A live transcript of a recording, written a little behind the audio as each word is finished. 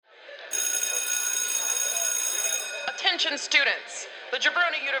Attention students, the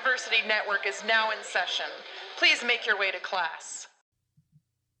Jabroni University Network is now in session. Please make your way to class.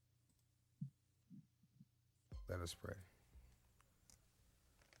 Let us pray.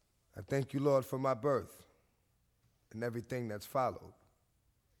 I thank you, Lord, for my birth and everything that's followed.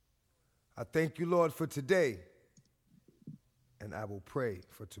 I thank you, Lord, for today, and I will pray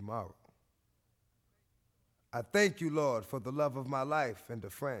for tomorrow. I thank you, Lord, for the love of my life and a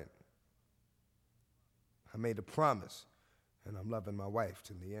friend. I made a promise, and I'm loving my wife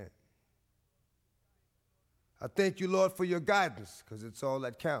till the end. I thank you, Lord, for your guidance, because it's all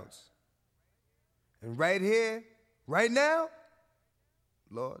that counts. And right here, right now,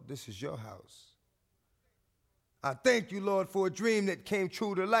 Lord, this is your house. I thank you, Lord, for a dream that came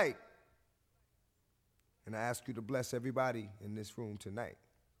true to light. And I ask you to bless everybody in this room tonight.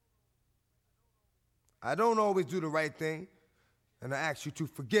 I don't always do the right thing, and I ask you to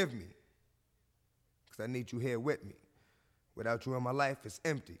forgive me, because I need you here with me. Without you in my life, it's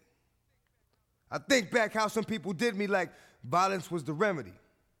empty. I think back how some people did me like violence was the remedy.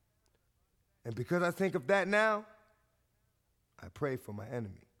 And because I think of that now, I pray for my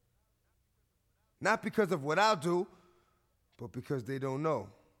enemy. Not because of what I'll do, but because they don't know.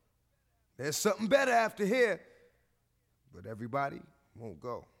 There's something better after here, but everybody won't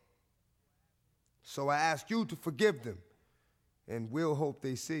go. So I ask you to forgive them, and we'll hope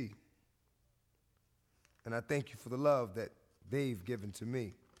they see. And I thank you for the love that they've given to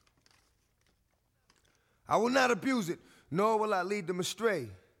me. I will not abuse it, nor will I lead them astray.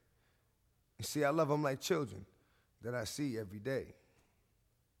 You see, I love them like children that I see every day.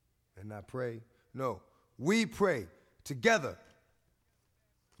 And I pray, no, we pray together.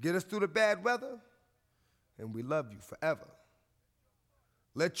 Get us through the bad weather, and we love you forever.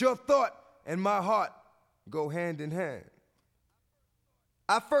 Let your thought and my heart go hand in hand.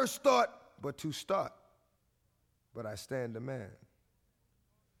 I first thought, but to start, but I stand a man.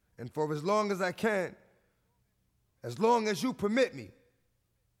 And for as long as I can, as long as you permit me,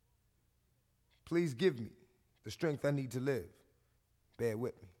 please give me the strength I need to live. Bear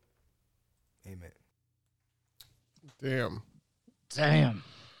with me. Amen. Damn.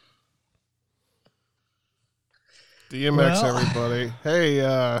 DMX, everybody. Hey,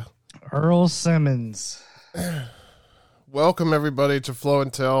 Earl Simmons. Welcome, everybody, to Flow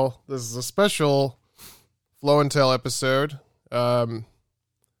and Tell. This is a special Flow and Tell episode.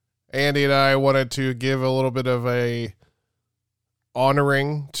 Andy and I wanted to give a little bit of a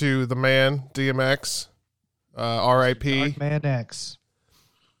honoring to the man, DMX, R.I.P. Man X.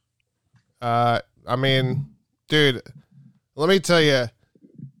 I mean, dude, let me tell you,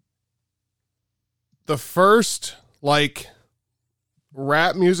 the first,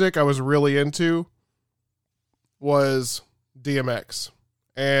 rap music I was really into was DMX.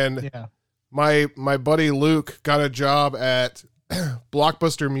 And yeah. My buddy Luke got a job at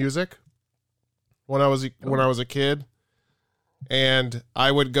Blockbuster Music when I was a kid, and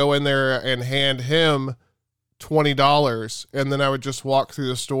I would go in there and hand him $20, and then I would just walk through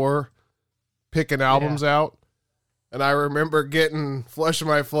the store picking albums out. And I remember getting Flesh of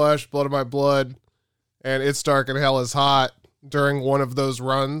My Flesh, Blood of My Blood, and It's Dark and Hell is Hot during one of those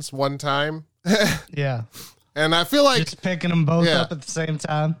runs one time. Yeah. And I feel like just picking them both up at the same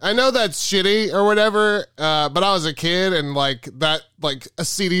time. I know that's shitty or whatever, but I was a kid, and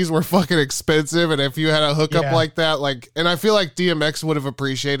CDs were fucking expensive, and if you had a hookup like that, and I feel like DMX would have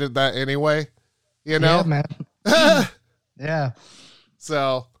appreciated that anyway, you know? Yeah, man. Yeah.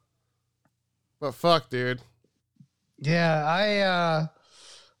 So, but fuck, dude. Yeah, I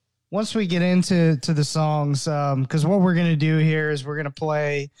once we get into the songs, because what we're gonna do here is we're gonna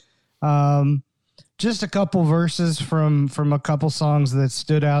play just a couple verses from a couple songs that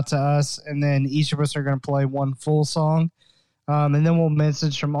stood out to us, and then each of us are gonna play one full song, and then we'll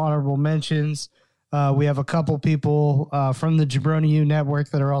message some honorable mentions. We have a couple people from the Jabroni U Network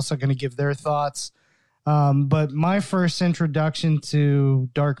that are also gonna give their thoughts. But my first introduction to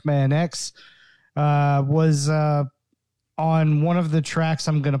Dark Man X was on one of the tracks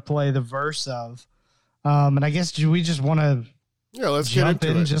I'm going to play the verse of. And I guess, do we just want to let's jump get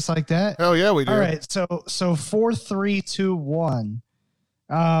into in it. Just like that? Oh, yeah, we do. All right, so 4, 3, 2, 1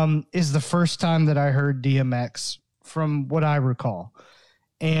 is the first time that I heard DMX from what I recall.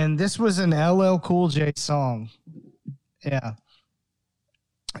 And this was an LL Cool J song. Yeah.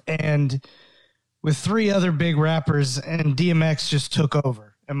 And with 3 other big rappers, and DMX just took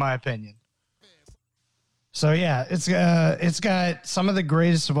over, in my opinion. So yeah, it's got some of the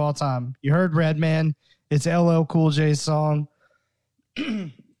greatest of all time. You heard Redman. It's LL Cool J's song.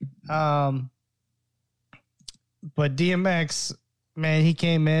 But DMX, man, he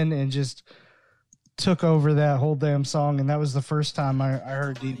came in and just took over that whole damn song, and that was the first time I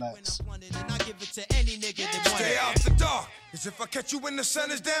heard DMX. Stay out the dark. Cause if I catch you when the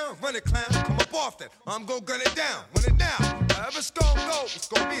sun is down, run it, clown, come up off that. I'm gon' gun it down, run it down. However it's gon' go, it's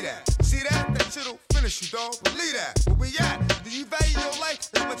gon' be that. See that? That shit'll finish you, dog. Believe that. Where we at? Do you value your life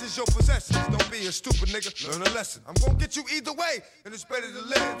as much as your possessions? Don't be a stupid nigga, learn a lesson. I'm gon' get you either way, and it's better to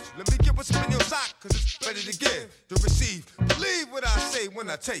live. Let me get what's up in your sock, cause it's better to give, to receive. Believe what I say when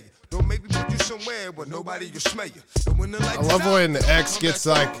I tell you. Don't make me put you somewhere where nobody can smell you. I love when the X gets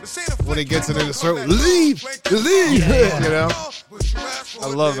like, when he gets it in his throat, leave, leave, you know? I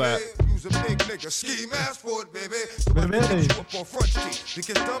love that. Use a big nigga, ski mask for it, baby. You up on front street. You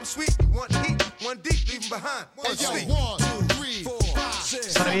get dumb sweet, one heat, one deep, leaving behind, one sweet. 1, 2, 3, 4, 5,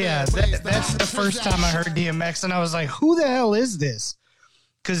 6. So yeah, that's the first time I heard DMX, and I was like, who the hell is this?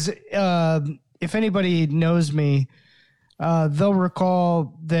 Because if anybody knows me, they'll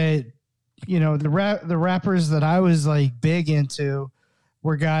recall that, you know, the rappers that I was like big into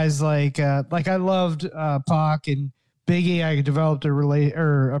were guys like I loved Pac and Biggie. I developed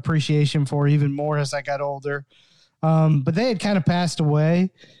a appreciation for even more as I got older. But they had kind of passed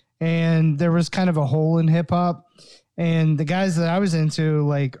away, and there was kind of a hole in hip hop. And the guys that I was into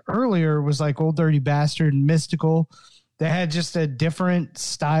like earlier was like Old Dirty Bastard and Mystical. They had just a different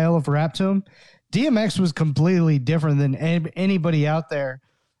style of rap to them. DMX was completely different than anybody out there.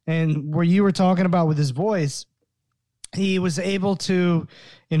 And where you were talking about with his voice, he was able to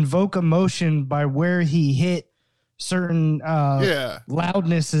invoke emotion by where he hit certain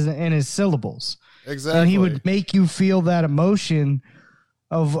loudness in his syllables. Exactly. And he would make you feel that emotion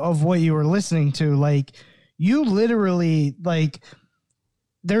of what you were listening to. Like, you literally, like,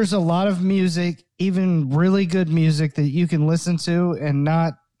 there's a lot of music, even really good music, that you can listen to and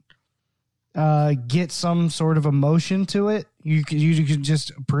not get some sort of emotion to it. You can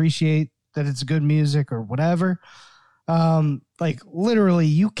just appreciate that it's good music or whatever. Like, literally,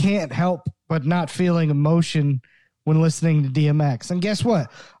 you can't help but not feeling emotion when listening to DMX. And guess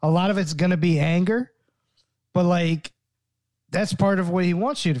what? A lot of it's going to be anger, but like, that's part of what he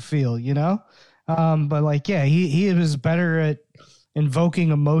wants you to feel, you know? But like, yeah, he was better at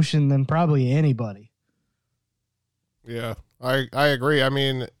invoking emotion than probably anybody. Yeah, I agree. I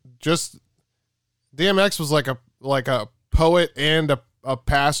mean, just DMX was like a poet and a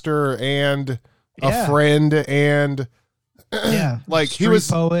pastor and a friend and like he was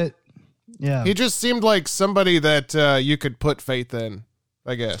poet. Yeah, he just seemed like somebody that you could put faith in,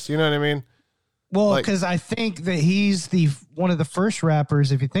 I guess. You know what I mean? Well, because I think that he's one of the first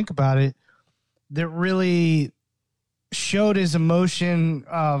rappers, if you think about it, that really showed his emotion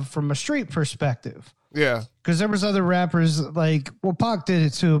from a street perspective. Yeah, because there was other rappers like, well, Pac did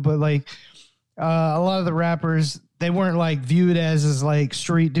it too, but like a lot of the rappers, they weren't like viewed as like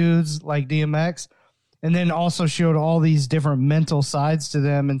street dudes like DMX. And then also showed all these different mental sides to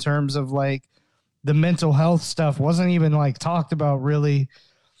them in terms of like the mental health stuff wasn't even like talked about really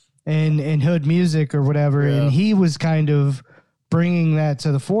in hood music or whatever. Yeah. And he was kind of bringing that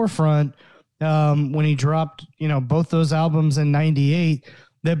to the forefront when he dropped, you know, both those albums in '98.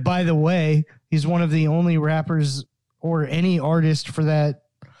 That, by the way, he's one of the only rappers or any artist for that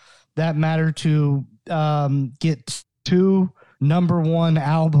matter to get 2 #1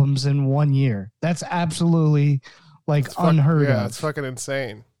 albums in 1 year. That's absolutely like unheard of. Yeah, it's fucking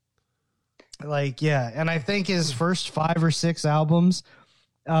insane. Like, yeah. And I think his first 5 or 6 albums,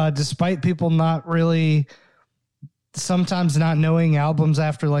 despite people not really sometimes not knowing albums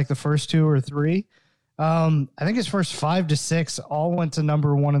after like the first 2 or 3, I think his first 5 to 6 all went to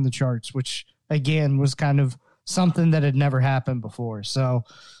 #1 in the charts, which again was kind of something that had never happened before. So,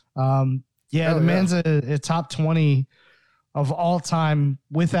 the man's a top 20 of all time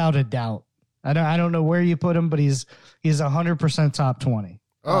without a doubt. I don't know where you put him, but he's 100% top 20.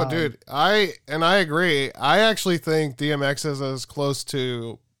 Oh, dude, I agree. I actually think DMX is as close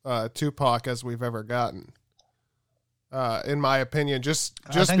to Tupac as we've ever gotten. In my opinion, just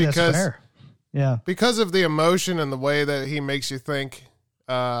because, because of the emotion and the way that he makes you think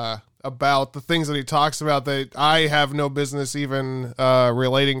about the things that he talks about that I have no business even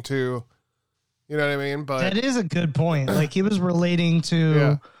relating to. You know what I mean? But that is a good point. Like, he was relating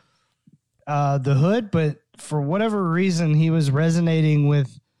to the hood, but for whatever reason, he was resonating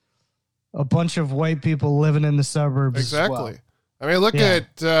with a bunch of white people living in the suburbs. Exactly. As well. I mean, look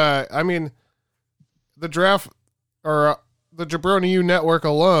at the draft or the Jabroni U network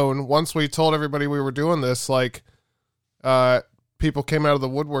alone. Once we told everybody we were doing this, like, people came out of the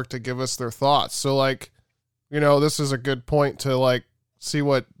woodwork to give us their thoughts. So, like, you know, this is a good point to like see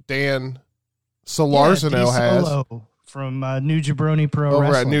what Dan Solarzano has from New Jabroni Pro over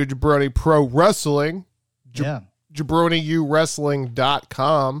Wrestling. at New Jabroni Pro Wrestling. Yeah.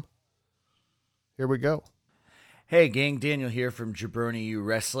 JabroniUWrestling.com. Here we go. Hey, gang, Daniel here from Jabroni U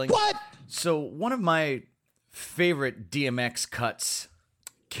Wrestling. What? So, one of my favorite DMX cuts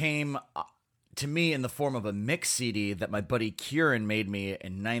came to me in the form of a mix CD that my buddy Kieran made me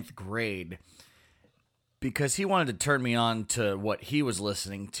in 9th grade because he wanted to turn me on to what he was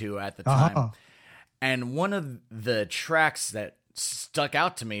listening to at the time. And one of the tracks that stuck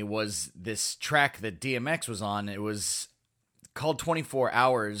out to me was this track that DMX was on. It was called 24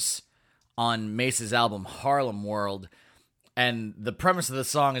 Hours on Mace's album Harlem World. And the premise of the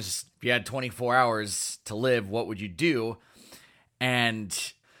song is just, if you had 24 hours to live, what would you do? And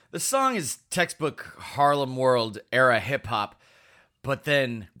the song is textbook Harlem World era hip hop, but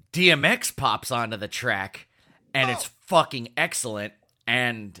then DMX pops onto the track and it's fucking excellent.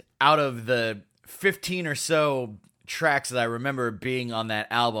 And out of the 15 or so tracks that I remember being on that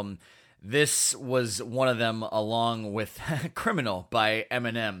album, this was one of them, along with Criminal by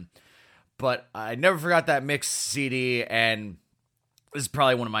Eminem. But I never forgot that mix CD, and this is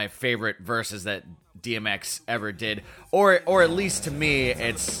probably one of my favorite verses that DMX ever did, or at least to me,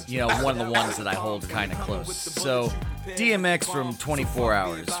 it's, you know, one of the ones that I hold kind of close. So DMX from 24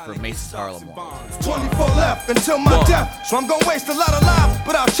 Hours from Mace's Harlem World. 24 left until my death, so I'm gonna waste a lot of lives,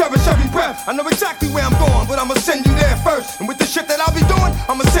 but I'll cherish every breath. I know exactly where I'm going, but I'ma send you there first. And with the shit that I'll be doing,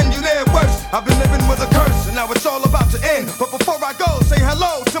 I'ma send you there worse. I've been living with a curse, and now it's all about to end. But before I go, say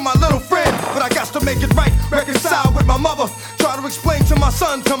hello to my little friend. But I got to make it right, reconcile with my mother. Try to explain to my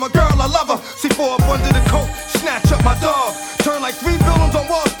son, tell my girl I love her. C4 up under the coat, snatch up my dog. Turn like 3 buildings on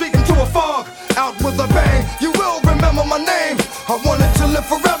Wall Street into a fog. Out with a bang, you will remember my name. I wanted to live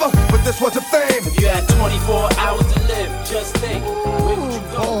forever, but this wasn't fame. If you had 24 hours to live, just think, where would you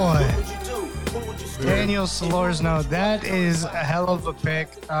go? Boy. What would you do? Who would you screw? Daniel Solorzano, that is a hell of a pick.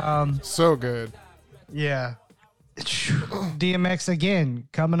 So good. Yeah. DMX again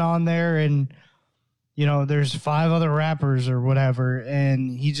coming on there, and you know there's 5 other rappers or whatever,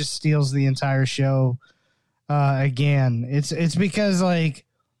 and he just steals the entire show again. It's because, like,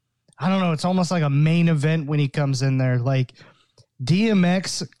 I don't know, it's almost like a main event when he comes in there. Like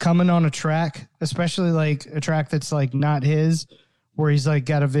DMX coming on a track, especially like a track that's like not his, where he's like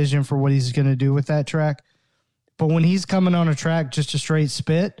got a vision for what he's gonna do with that track. But when he's coming on a track just a straight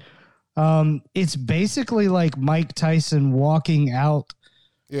spit, it's basically like Mike Tyson walking out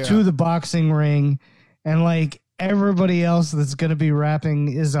to the boxing ring, and like everybody else that's going to be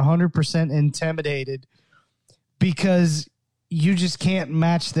rapping is 100% intimidated because you just can't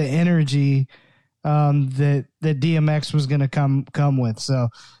match the energy that DMX was going to come with. So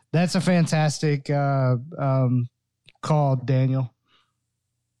that's a fantastic call, Daniel.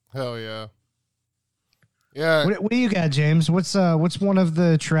 Hell yeah. Yeah. What do you got, James? What's one of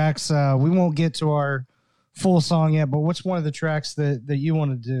the tracks? We won't get to our full song yet, but what's one of the tracks that you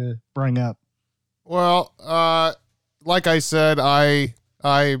wanted to bring up? Well, like I said, I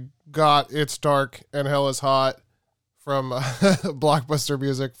got It's Dark and Hell is Hot from Blockbuster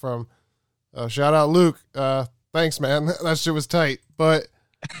Music from shout out Luke. Thanks, man. That shit was tight. But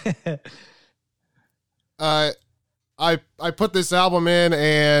I put this album in,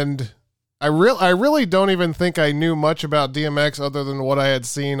 and I really don't even think I knew much about DMX other than what I had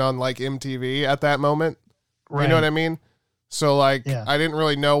seen on like MTV at that moment. Right. You know what I mean? So like, I didn't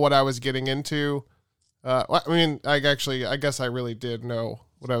really know what I was getting into. I mean, I guess I really did know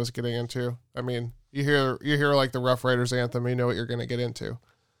what I was getting into. I mean, you hear like the Rough Riders anthem, you know what you're going to get into.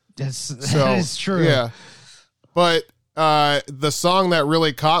 That is true. Yeah. But the song that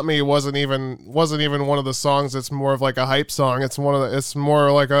really caught me wasn't even one of the songs that's more of like a hype song. It's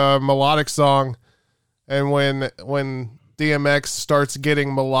more like a melodic song. And when DMX starts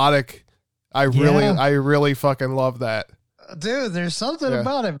getting melodic, I really fucking love that. Dude, there's something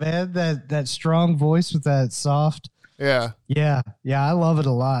about it, man. That strong voice with that soft. Yeah. Yeah. Yeah. I love it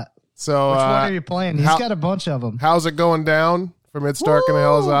a lot. So which one are you playing? He's got a bunch of them. How's It Going Down from It's Dark and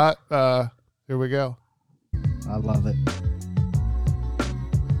Hell is Hot? Here we go. I love it.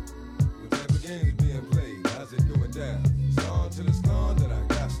 Whatever game's being played, how's it going down? It's on to the scorn that I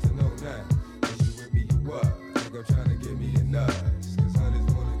got to know now. Is you with me, you what? Nigga trying to give me a nudge, cause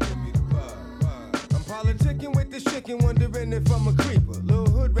honey's wanna give me the bug. I'm politicking with this chicken, wondering if I'm a creeper. Little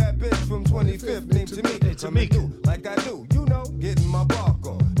hood rat bitch from 25th named Tamika. Coming through like I do, you know, getting my bark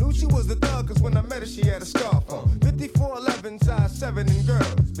on. Knew she was a thug, cause when I met her, she had a scarf on. 54'11", size 7 and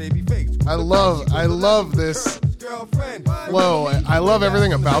girls, baby face. I love this flow. I love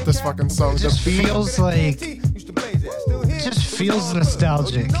everything about this fucking song. It just feels like,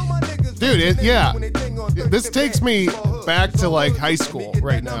 nostalgic. Dude, This takes me back to like high school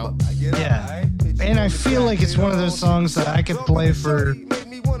right now. Yeah. And I feel like it's one of those songs that I could play for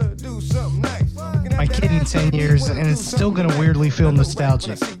my kid in 10 years and it's still going to weirdly feel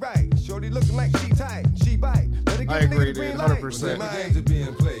nostalgic. I agree, dude.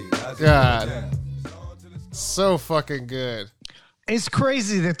 100%. God. So fucking good. It's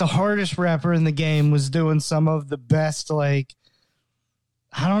crazy that the hardest rapper in the game was doing some of the best, like,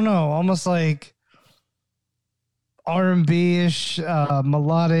 I don't know, almost like R&B-ish,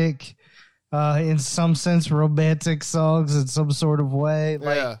 melodic, in some sense, romantic songs in some sort of way.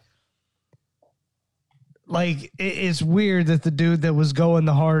 Yeah. Like it's weird that the dude that was going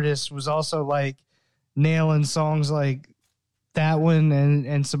the hardest was also like nailing songs like that one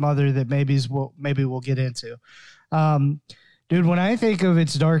and some other that maybe we'll get into. Dude, when I think of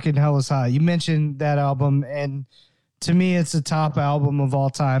It's Dark and Hell is High, you mentioned that album, and to me, it's a top album of all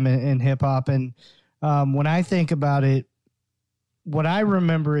time in hip hop. And when I think about it, what I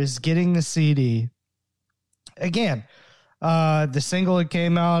remember is getting the CD. Again, the single that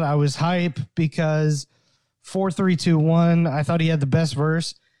came out, I was hype because 4321, I thought he had the best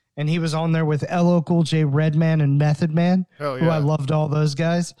verse, and he was on there with LL Cool J, Redman, and Method Man, Hell who yeah. I loved all those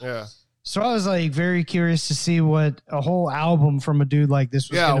guys. Yeah. So I was like very curious to see what a whole album from a dude like this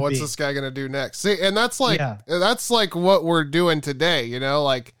was Yeah, going to be. what's this guy gonna do next? See, and that's like Yeah. that's like what we're doing today, you know,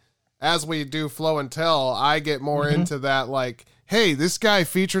 like as we do Flow and Tell, I get more into that, like, hey, this guy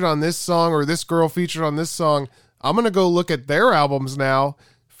featured on this song or this girl featured on this song. I'm gonna go look at their albums now,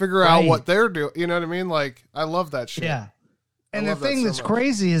 figure out Right. what they're doing. You know what I mean? Like, I love that shit. Yeah. And the love that thing so that's much.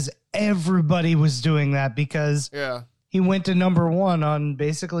 crazy is everybody was doing that because Yeah. he went to number one on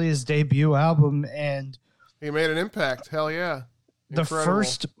basically his debut album. And He made an impact. Hell yeah. the Incredible.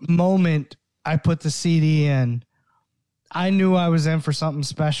 first moment I put the CD in, I knew I was in for something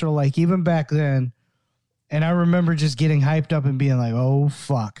special, like even back then. And I remember just getting hyped up and being like, oh,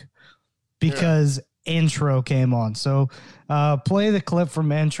 fuck. Because intro came on. So play the clip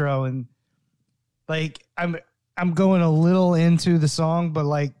from intro. And like, I'm going a little into the song, but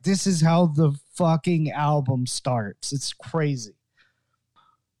like, this is how the fucking album starts. It's crazy.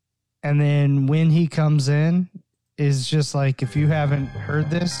 And then when he comes in is just like, if you haven't heard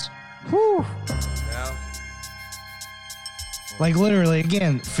this, whew. Like literally,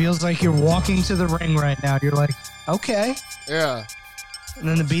 again, feels like you're walking to the ring right now. You're like, okay. Yeah. And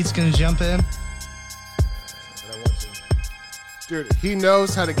then the beat's going to jump in. Dude, he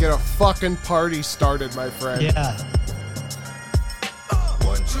knows how to get a fucking party started, my friend. Yeah.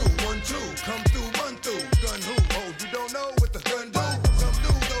 1, 2, 1, 2, come through, run through. Gun who? Oh, you don't know what the gun do? Some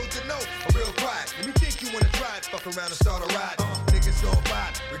dudes don't know. A real quiet. When you think you wanna try it, fuck around and start a ride. Niggas gon' buy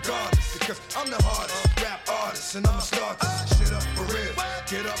it regardless, because I'm the hardest rap artist, and I'ma start this shit up for real.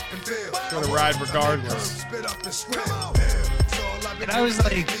 Get up and feel. Gonna ride regardless. Spit up and scream. And I was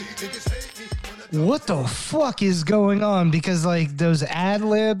like, what the fuck is going on? Because like those ad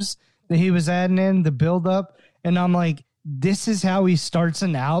libs that he was adding in, the build up, and I'm like, this is how he starts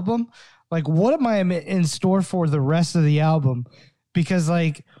an album. Like, what am I in store for the rest of the album? Because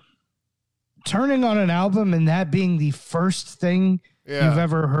like turning on an album and that being the first thing you've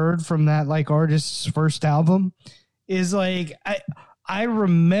ever heard from that like artist's first album is like, I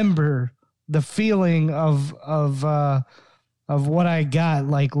remember the feeling of what I got,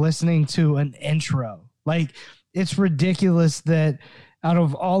 like listening to an intro. Like, it's ridiculous that out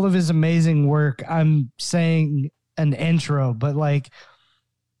of all of his amazing work, I'm saying an intro, but like,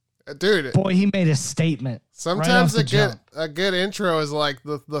 Dude, boy, he made a statement. sometimes right off the a good intro is like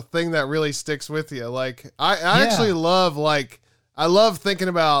the thing that really sticks with you. Like, I actually love, like, I love thinking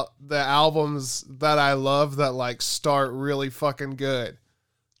about the albums that I love that like start really fucking good.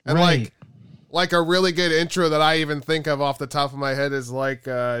 And Right. like a really good intro that I even think of off the top of my head is like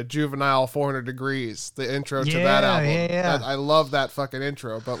Juvenile 400 Degrees, the intro to that album. Yeah. I love that fucking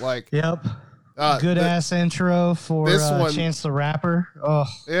intro, but like, Yep. uh, Good the- ass intro for this one- Chance the Rapper. Oh,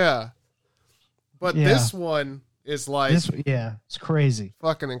 yeah. But Yeah. this one is like it's crazy.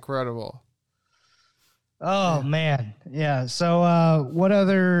 fucking incredible. Oh man, yeah. So, what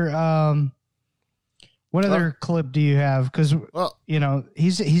other clip do you have? Because Well, you know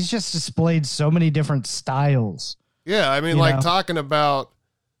he's just displayed so many different styles. yeah, I mean, You like know? talking about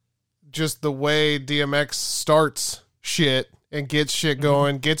just the way DMX starts shit and gets shit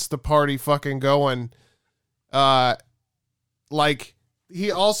going, gets the party fucking going. Like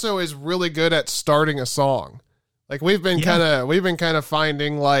he also is really good at starting a song. Like we've been kind of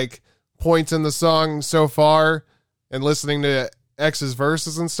finding like points in the song so far and listening to X's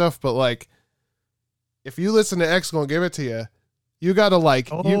verses and stuff, but like if you listen to X Gonna Give It to You, you gotta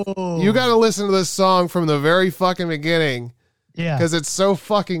you gotta listen to this song from the very fucking beginning. Yeah. Because it's so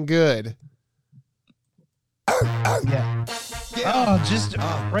fucking good. Yeah. Oh, just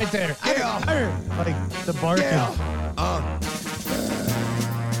right there. Like the barking.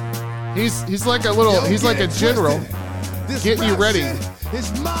 He's like a little, he's like a general getting you ready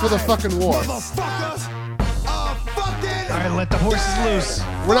for the fucking war. All right, let the horses loose.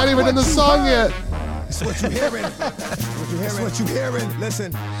 We're not even in the song yet. It's what you hearing. It's what you hearing.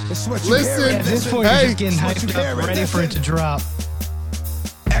 Listen. It's what you Listen. hearing. At this point, Hey. you're just getting hyped up, ready for it to drop.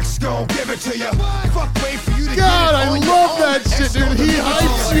 X gon' give it to you. Fuck, wait for you to God, I love that shit, dude. He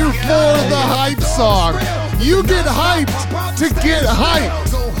hypes you for the hype song. You get hyped to get hyped.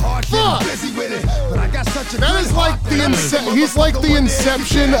 Fuck. That is like the he's like the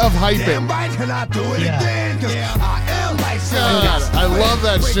inception of hyping. God, I love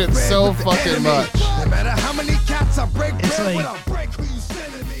that shit so fucking much.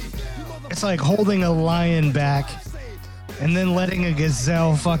 It's like holding a lion back and then letting a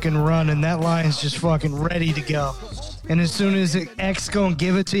gazelle fucking run, and that lion's just fucking ready to go. And as soon as X gonna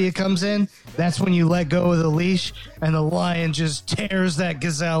give it to you comes in, that's when you let go of the leash and the lion just tears that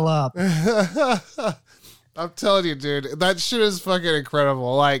gazelle up. I'm telling you, dude, that shit is fucking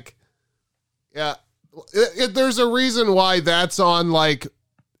incredible. Like, yeah, there's a reason why that's on like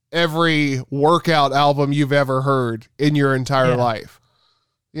every workout album you've ever heard in your entire life.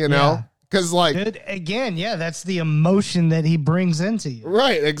 You know? Because like, again, yeah, that's the emotion that he brings into you.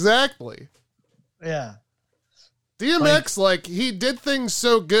 Right, exactly. Yeah. DMX, like, he did things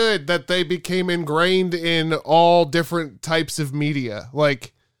so good that they became ingrained in all different types of media.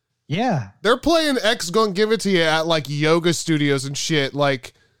 Like, yeah, they're playing X Gonna Give It To You at like yoga studios and shit.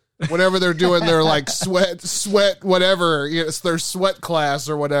 Like, whenever they're doing their like sweat, whatever, you know, it's their sweat class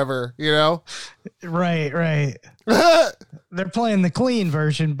or whatever, you know? Right. They're playing the clean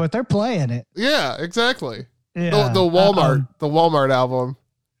version, but they're playing it. Yeah, exactly. Yeah. The Walmart album.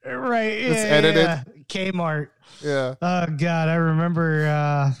 Right. It's edited. Yeah. Kmart. Yeah. Oh God, I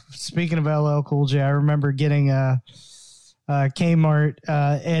remember. Speaking of LL Cool J, I remember getting a Kmart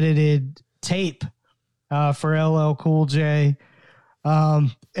edited tape for LL Cool J,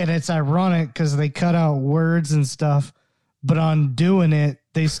 and it's ironic because they cut out words and stuff, but on doing it,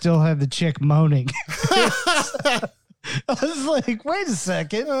 they still have the chick moaning. I was like, wait a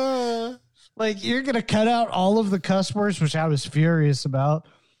second, like you're gonna cut out all of the cuss words, which I was furious about.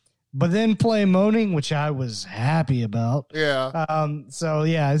 But then play moaning, which I was happy about. Yeah. So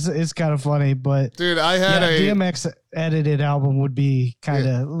yeah, it's kind of funny, but dude, I had a DMX edited album would be kind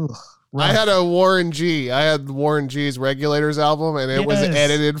of. I had a Warren G. I had Warren G's Regulators album, and it was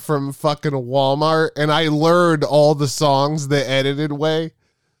edited from fucking Walmart, and I learned all the songs the edited way.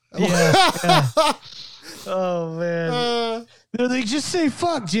 Yeah. Oh man, they're like, just say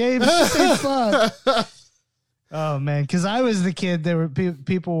fuck, James. Just say fuck. Oh man, because I was the kid that were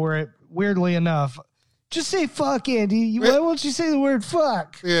people were weirdly enough. Just say fuck, Andy. Why won't you say the word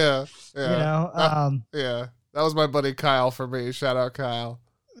fuck? Yeah. You know. Yeah, that was my buddy Kyle for me. Shout out Kyle.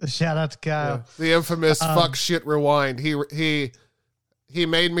 Shout out to Kyle. Yeah. The infamous fuck shit rewind. He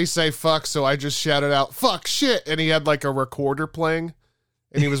made me say fuck, so I just shouted out fuck shit, and he had like a recorder playing,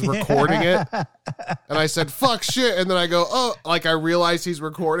 and he was recording it, and I said fuck shit, and then I go, oh, like I realized he's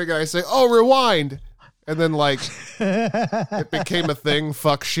recording, and I say, oh, rewind. And then, like, it became a thing,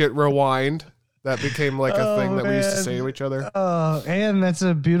 fuck shit rewind. That became, like, a thing that we used to say to each other. And that's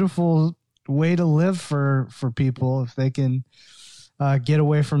a beautiful way to live for people if they can get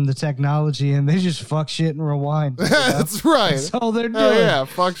away from the technology and they just fuck shit and rewind. That's right. That's all they're doing. Oh, yeah,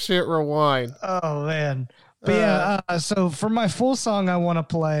 fuck shit rewind. Oh, man. But yeah, so for my full song I want to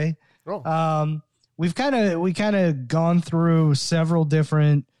play, we kind of gone through several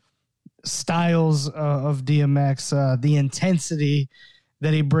different styles of DMX, the intensity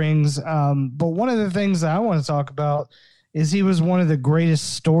that he brings. But one of the things that I want to talk about is he was one of the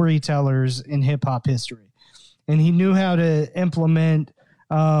greatest storytellers in hip hop history. And he knew how to implement,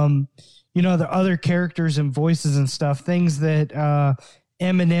 the other characters and voices and stuff, things that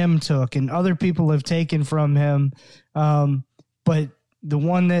Eminem took and other people have taken from him. But the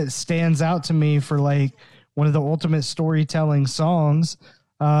one that stands out to me for like one of the ultimate storytelling songs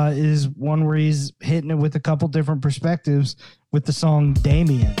is one where he's hitting it with a couple different perspectives with the song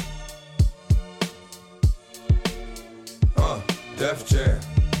Damien. Def Jam.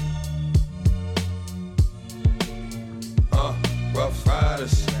 Rough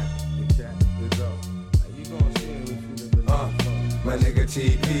Riders. My nigga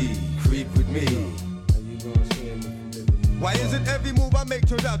TP, creep with me. Why is it every move I make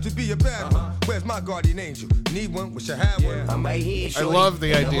turns out to be a bad one? Where's my guardian angel? Need one? Wish I had one. I'm right here, I love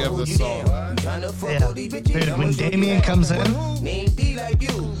the idea of this song. Yeah. Dude, when Damien comes in, I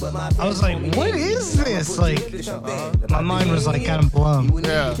was like, what is this? Like, my mind was like kind of blown.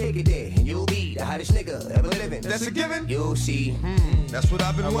 Yeah. That's a given? You'll see. That's what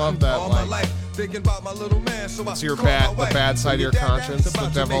I've been I wanting love that, all like, my life. Thinking about my little man, so it's I your call my the wife. bad side of your Dad, conscience, that's the about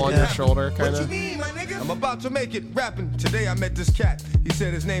to devil make on it. your shoulder, kind What you of. mean, my nigga? I'm about to make it rapping. Today I met this cat. He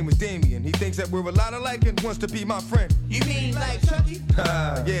said his name was Damien. He thinks that we're a lot alike and wants to be my friend. You mean like Chucky?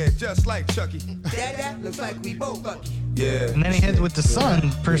 Yeah, just like Chucky. That looks like we both lucky. Yeah. And then he hit with the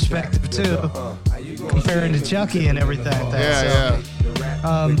son perspective too, comparing to Chucky and everything like that.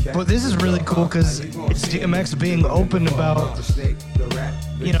 Yeah, So, but this is really cool because it's DMX being open about,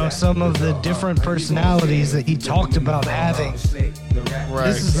 you know, some of the different personalities that he talked about having. yeah.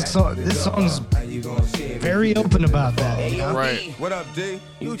 Right. This song's very open about that. You know? Right. What up, D?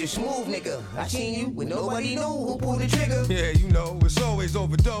 You just smooth nigga. I seen you when nobody knew who pulled the trigger. Yeah, you know, it's always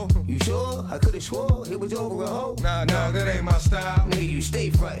overdose. You sure? I could've swore it was over a hoe. Nah, that ain't my style. Nigga, you stay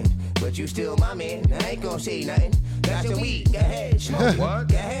frontin', but you still my man. I ain't gon' say nothing. Got some weed, go ahead, smoke it. What?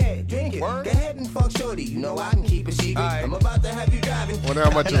 Go ahead, drink it. Word? Go ahead and fuck shorty. You know I can keep a secret. Aight. I'm about to have you driving. I wonder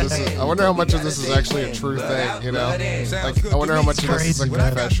how much of this is actually a true thing, you know? Sounds Like, good I wonder to how me. much of this is a Crazy, What I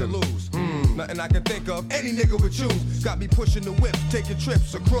got to confession. lose? Nothing I can think of. Any nigga would choose. Got me pushing the whip, taking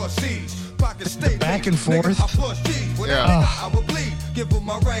trips across seas. Pocket state Back and nigga, forth. I push G's. When Yeah. I nigga, I will bleed. Give him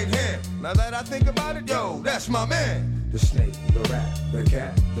my right hand. Now that I think about it, yo, that's my man. The snake, the rat, the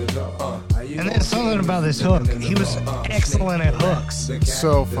cat, the dog. And then something about this hook. He was excellent at hooks.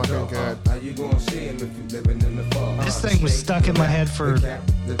 So fucking good. How you gonna see him if you living in the fog? This thing was stuck in my head for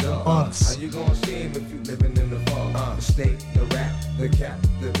months. How you gonna see him if you living in the fog? The snake, the rat, the cat,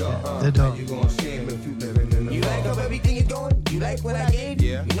 the dog. The dog. How you gonna see him if you living in the You fog? like how everything is going? You like what I gave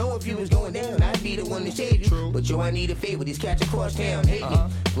you? Yeah. You know if you was going down, I'd be the one to save you. True. But yo, I need a favor. These cats across town hate me.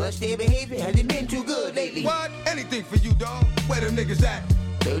 Plus their behavior hasn't been too good lately. What? Anything for you, dog. Where them niggas at?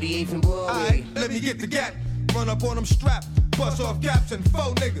 38th and Broadway. Alright, let me get the gat. Run up on them strap. Bust off gaps and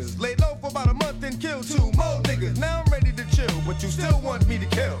 4 niggas. Lay low for about a month and kill 2 more niggas. Now I'm ready to chill, but you still want me to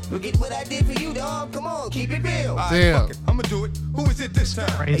kill. Look at what I did for you, dog. Come on, keep it real. Alright, Damn. fuck it. I'ma do it. Who is it this time?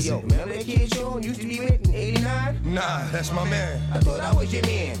 Hey, Crazy. yo, remember that kid Sean used to be with in 89? Nah, that's my man. I thought I was your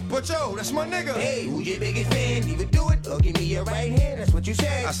man. But yo, that's my nigga. Hey, who's your biggest fan? Either do it or give me your right hand. That's what you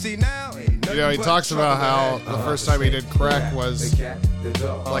said. I see now. Ain't You know, he nothing but talks about how trouble the first time he did crack was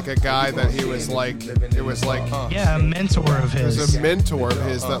like a guy that he was like, it was like, Yeah, a mentor of it was his. a mentor of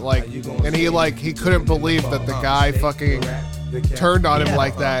his that like, and he couldn't believe that the guy fucking turned on him Yeah.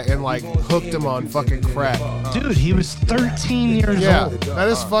 like that and like hooked him on fucking crack. Dude, he was 13 years Yeah, old. that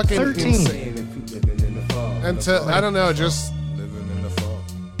is fucking 13. insane. And to, I don't know, just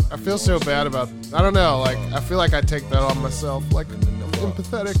I feel so bad about. I don't know, like I feel like I take that on myself. Like I'm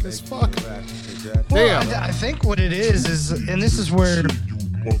empathetic as fuck. Well, Damn. I think what it is, and this is where,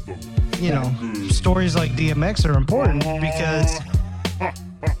 you know, stories like DMX are important because,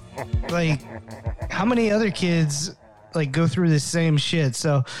 like, how many other kids like go through this same shit?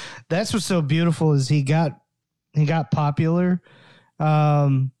 So that's what's so beautiful is he got popular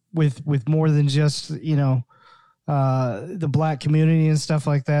with more than just, you know, the black community and stuff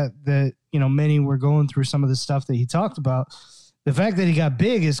like that, that, you know, many were going through some of the stuff that he talked about. The fact that he got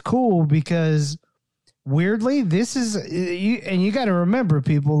big is cool because weirdly, this is, and you got to remember,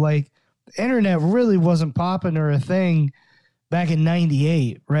 people, like, the internet really wasn't popping or a thing back in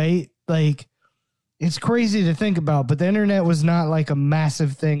 98, right? Like, it's crazy to think about, but the internet was not like a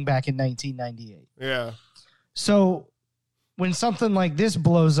massive thing back in 1998. Yeah. So when something like this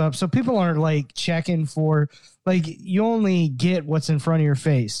blows up, so people aren't like checking for, like, you only get what's in front of your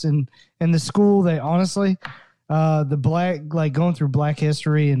face. And the school, they honestly, the black, like going through black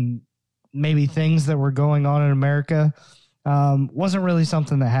history and maybe things that were going on in America wasn't really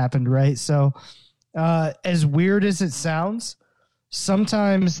something that happened, right? So as weird as it sounds,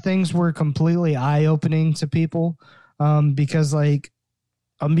 sometimes things were completely eye-opening to people because, like,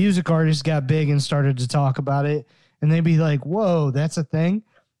 a music artist got big and started to talk about it, and they'd be like, whoa, that's a thing?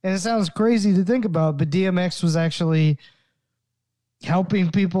 And it sounds crazy to think about, but DMX was actually helping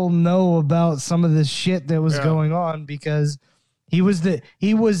people know about some of the shit that was going on because he was the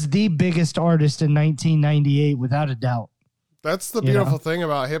biggest artist in 1998 without a doubt. That's the beautiful thing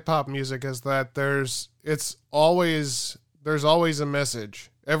about hip hop music is that there's always a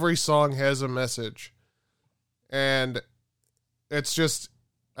message. Every song has a message. And it's just,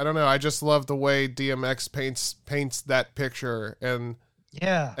 I don't know, I just love the way DMX paints that picture and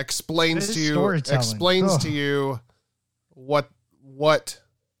explains to you what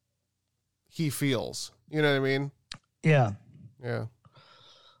he feels. You know what I mean? Yeah. Yeah.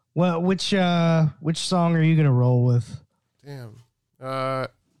 Well, which song are you gonna roll with? Damn.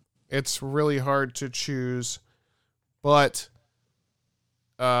 It's really hard to choose, but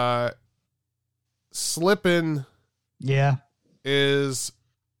Slippin' Yeah. it's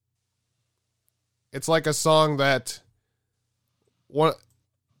like a song that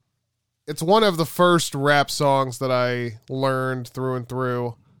it's one of the first rap songs that I learned through and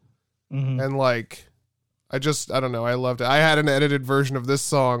through. Mm-hmm. And like, I don't know. I loved it. I had an edited version of this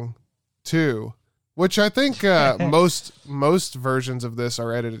song too, which I think most versions of this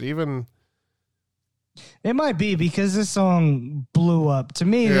are edited. Even it might be because this song blew up. To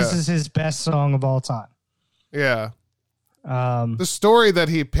me, this is his best song of all time. Yeah. The story that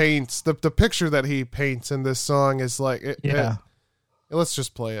he paints, the picture that he paints in this song is like, let's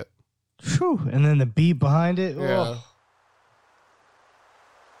just play it. Whew. And then the beat behind it. Yeah. Oh.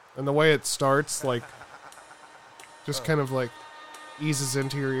 And the way it starts, like, just kind of like eases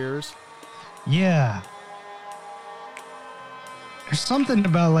into your ears. Yeah. There's something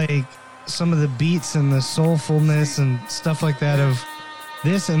about like some of the beats and the soulfulness and stuff like that of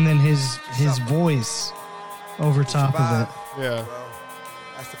this, and then his voice over top of it. Yeah. Well,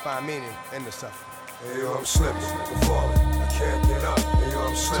 that's to find meaning in the suffering. Hey, yo, I'm slipping, I'm falling, I can't get up. Hey, yo,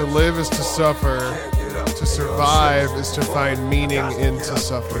 I'm To slipping, live is to suffer. can't get up. To survive is to find meaning into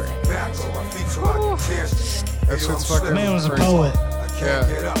suffering. Back on my feet so I can dance. That's what's fucking Man was a crazy. poet. I can't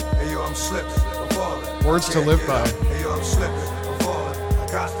Yeah. get up. Hey, yo, I'm slipping, I'm falling. Words to live by. Hey, yo, I'm slipping, I'm falling.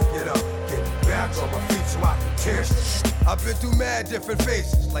 I got to get up, get back on my feet so I can dance. I've been through mad different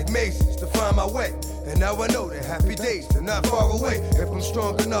phases, like mazes, to find my way. And now I know that happy days are not far away. If I'm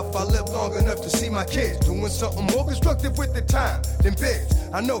strong enough, I live long enough to see my kids doing something more constructive with the time than bids.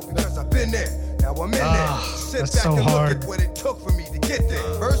 I know because I've been there. Now I'm in there. Sit that's back so and hard. look at what it took for me to get there.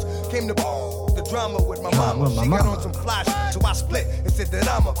 First came the drama with my mama. with my She got mama. on some fly shit, so I split and said that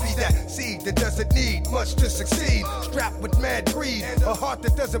I'ma be that seed that doesn't need much to succeed. Strapped with mad greed, a heart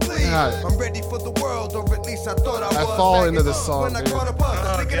that doesn't bleed. God. I'm ready for the world, or at least I thought I was. fall back into in- this song, when I dude. caught a buzz,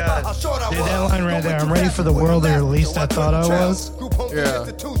 I was thinking about how short I Dude, was. that line right there, Going I'm too ready fast for the to world, or at relax, least so I thought I couldn't was. trail. Group home Yeah.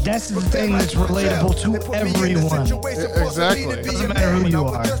 institutions, That's the prepare thing my that's true relatable self. to They put me in a everyone. situation forcing me Exactly. to be Doesn't a matter who man. you I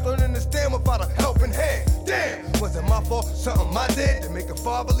was are. just learning to stand without a helping hand. Damn, was it my fault? Something I did to make a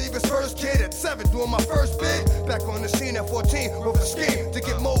father leave his first kid at 7 doing my first bid. Back on the scene at 14 with a scheme to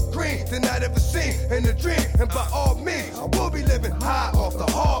get more green than I'd ever seen in a dream. And by all means, I will be living high off the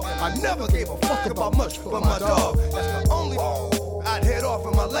hog. I never gave a fuck about much but my dog. That's the only I'd head off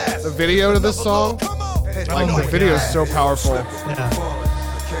in my last. The video to this song, Oh my the video is God. so powerful.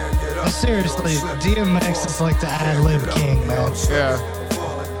 Yeah. Seriously, DMX is like the ad-lib king, man. Yeah.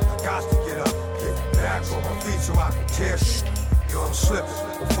 I got to get up, get back on my feet so I can dance. Yo, I'm slipping,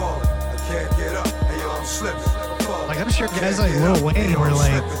 I'm falling. I can't get up. Hey, yo, I'm slipping, I'm falling. Like, I'm sure guys like Lil Wayne were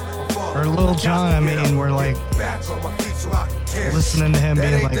like, or Lil Jon, I mean, were like Back on my feet so I can dance. listening to him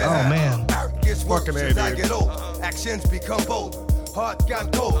being like, oh man. Gets worse Fucking A, as I dude. get old. Actions become bold. Heart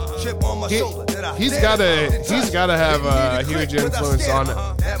got cold. Chip on my shoulder. that I He's dare gotta not touch. he's gotta have a Didn't need huge click without influence on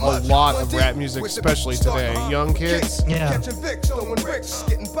scared, that a much. lot One of deep rap music, with the especially start, today. Young kids. Yeah. Catching Vicks, throwing bricks,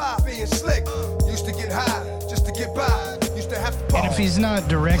 getting by, being slick. Used to get high just to get by. Used to have to And if he's not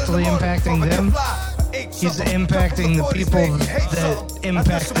directly impacting them, he's impacting the people that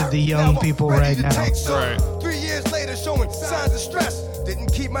impacted the young people right now. Right. 3 years later, showing signs of stress.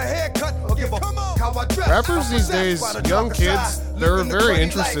 Didn't keep my hair cut or give a fuck how I dress. Rappers these I'm days, possessed by the young darker kids, side. they're Living the very bloody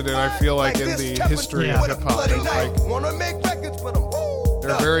interested in, life. I feel like, in this, the Kevin history of Durant hip-hop. bloody They're night. like- Wanna make records, but I'm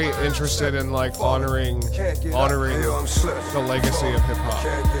They're very interested in like honoring the legacy of hip hop.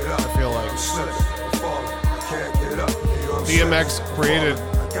 I feel like DMX created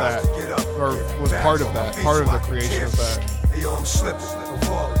that, or was part of that, part of the creation of that. Yo, I'm slipping, I'm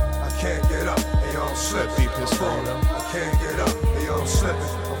falling. I can't get up. Yo, I'm slipping. That deep history, you know? I can't get up. Yo, I'm slipping,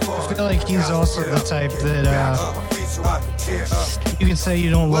 I'm falling. I feel like he's also the type that On my feet so I can dance. you can say you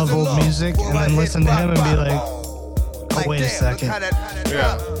don't love old music and then listen to him and be like, oh, wait a second.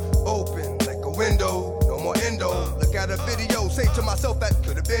 Yeah. Open like a window, no more endo. Look at a video, say to myself that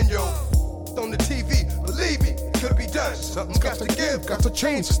could have been yo. On the TV, believe me, could be done. Something's got to give, got to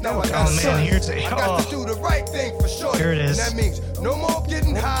change. Now I got Oh, a man, son. here's it. I got to do the right thing for sure. Here it is. And that means no more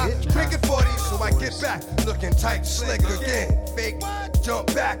getting high, drinking 40, so I get back, looking tight, slick again. Fake, jump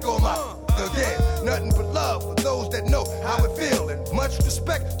back on my again. Nothing but love for those that know how it feel, and much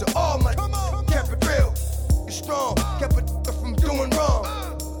respect to all my kept it real. It's strong, kept it from doing wrong.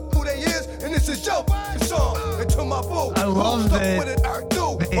 Who they is, and this is your song. And to my boo, I love stuck that with it, I do.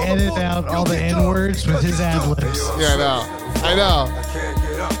 they edit out all the N-words with his ad-libs. Yeah, I know. I can't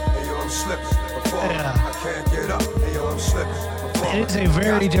get up, hey yo, I'm slipping. Yeah. I can't get up, hey yo, I'm slipping. It is a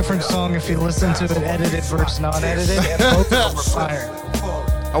very different song if you listen to it edited versus non-edited, and both of them are fire.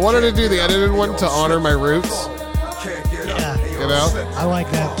 I wanted to do the edited one to honor my roots. Yeah, You know? I like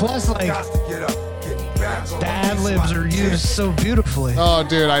that. Plus, like, the ad-libs are used so beautifully. Oh,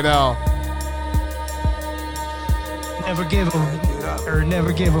 dude, I know. Never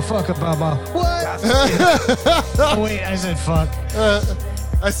gave a fuck about my what? Oh wait, I said fuck.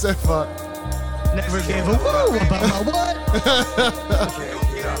 I said fuck. Never gave a woo about my what?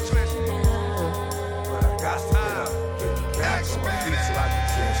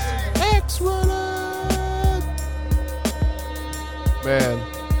 Man.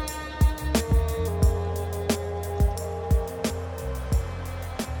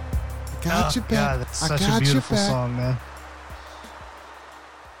 I got you back. God, that's I such a got you beautiful back. song, man.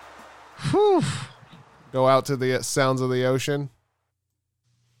 Whew. Go out to the sounds of the ocean.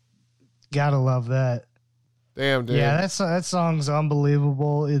 Gotta love that. Damn, dude. Yeah, that song's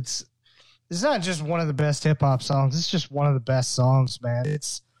unbelievable. It's not just one of the best hip hop songs. It's just one of the best songs, man.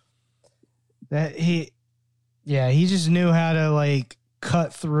 It's that he just knew how to like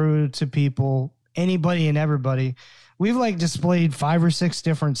cut through to people, anybody and everybody. We've like displayed 5 or 6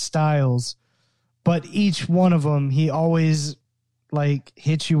 different styles, but each one of them, he always like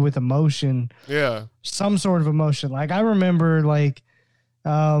hits you with emotion. Yeah. Some sort of emotion. Like I remember like,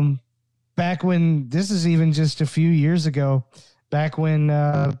 back when, this is even just a few years ago, back when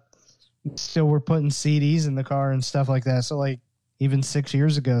still were putting CDs in the car and stuff like that. So like even 6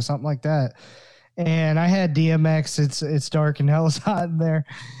 years ago, something like that. And I had DMX. It's dark and hell is hot in there.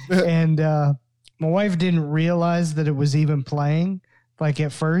 And my wife didn't realize that it was even playing. Like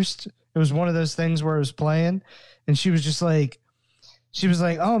at first, it was one of those things where it was playing, and she was like,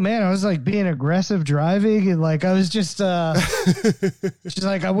 oh man, I was like being aggressive driving. And like, I was just, she's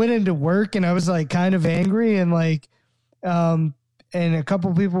like, I went into work and I was like kind of angry. And like, and a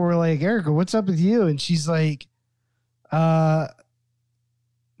couple people were like, Erica, what's up with you? And she's like, my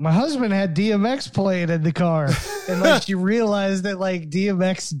husband had DMX playing in the car. And like, she realized that like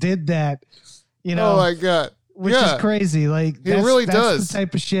DMX did that, you know, Oh my God. which is crazy. Like that's does. the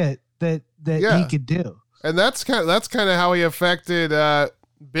type of shit that he could do. And that's kind of how he affected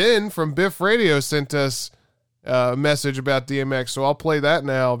Ben from Biff Radio sent us a message about DMX. So I'll play that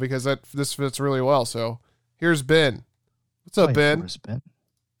now because this fits really well. So here's Ben. What's up, Ben?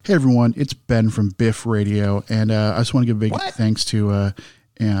 Hey everyone, it's Ben from Biff Radio, and I just want to give a big thanks to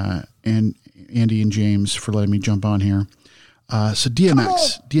and Andy and James for letting me jump on here. So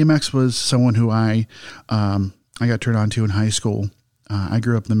DMX was someone who I got turned on to in high school. I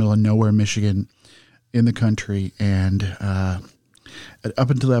grew up in the middle of nowhere, Michigan, in the country, and up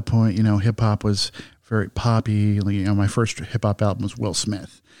until that point, you know, hip hop was very poppy. You know, my first hip hop album was Will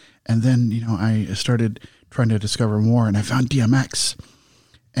Smith, and then you know I started trying to discover more, and I found DMX,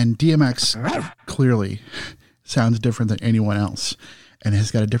 and DMX clearly sounds different than anyone else, and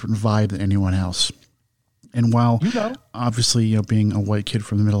has got a different vibe than anyone else. And while obviously, you know, being a white kid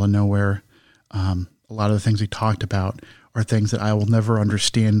from the middle of nowhere, a lot of the things he talked about are things that I will never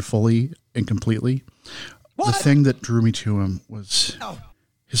understand fully and completely. The thing that drew me to him was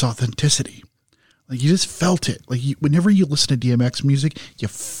his authenticity. Like you just felt it. Like whenever you listen to DMX music, you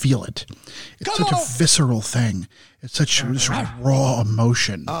feel it. It's such a visceral thing. It's such raw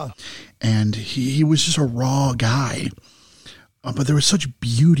emotion. And he was just a raw guy. But there was such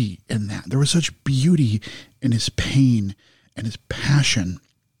beauty in that. There was such beauty in his pain and his passion.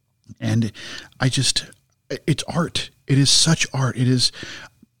 And it's art. It is such art. It is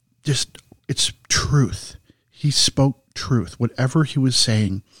just, it's truth. He spoke truth. Whatever he was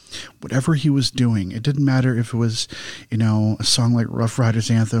saying, whatever he was doing, it didn't matter if it was, you know, a song like Rough Riders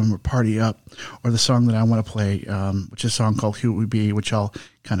Anthem or Party Up, or the song that I want to play, which is a song called Who It Would Be, which I'll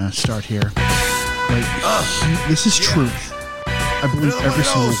kind of start here. Like, this is truth. I believe every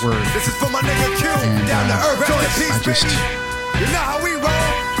single word. This is for my nigga Q. And Down to earth, joint peace, I just, you know how we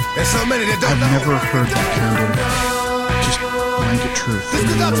roll. There's so many that don't I've know. never heard that kind of just blanket truth. This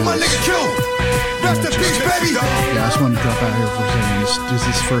goes out to my nigga Q. Rest in peace, baby. Yeah, I just wanted to drop out here for a second. This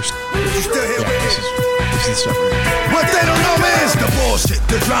is first. You still here with me? This is the stuff right here. What they don't know is the bullshit,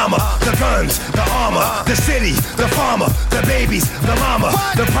 the drama, the guns, the armor, the city, the farmer, the babies, the mama,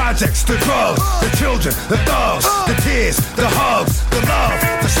 the projects, the drugs, the children, the thugs, the tears, the hugs, the love,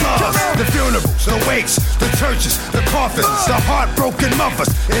 the slugs, the funerals, the wakes, the churches, the coffins, the heartbroken mothers.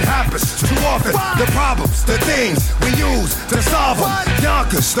 It happens too often. The problems, the things we use to solve them.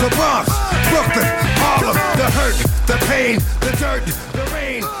 Yonkers, the Bronx, Brooklyn, Harlem, the hurt, the pain, the dirt, the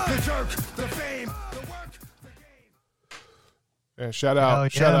rain, Yeah, shout Oh,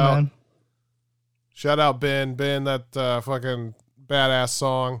 out, yeah, man. shout out, Ben, that fucking badass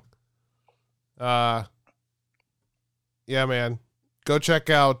song. Yeah, man. Go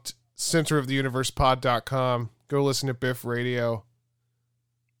check out centeroftheuniversepod.com. Go listen to Biff Radio.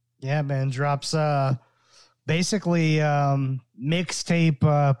 Yeah, man. Drops basically mixtape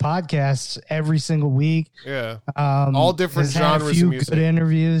podcasts every single week. Yeah. All different has had a genres few of music. good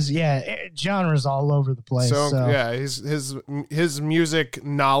interviews. Yeah, genres all over the place. So, So, yeah, his music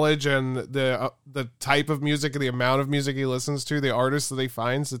knowledge and the type of music and the amount of music he listens to, the artists that he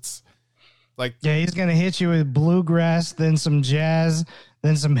finds, it's like, yeah, he's gonna hit you with bluegrass, then some jazz,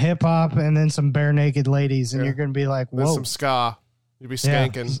 then some hip hop, and then some bare naked ladies, and Yeah. you're gonna be like, there's whoa, some ska. You'd be Yeah.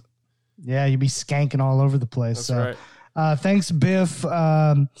 skanking. yeah, you'd be skanking all over the place. That's so, right. Thanks, Biff.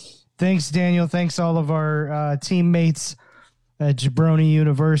 Thanks, Daniel. Thanks all of our teammates at Jabroni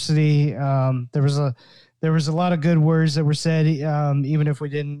University. There was a lot of good words that were said, even if we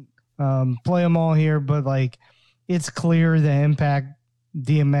didn't play them all here. But like, it's clear the impact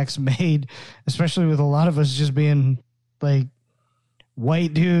DMX made, especially with a lot of us just being like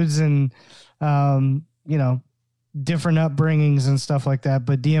white dudes and different upbringings and stuff like that.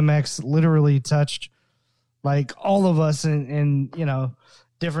 But DMX literally touched like all of us in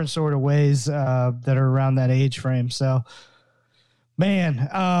different sort of ways that are around that age frame. So,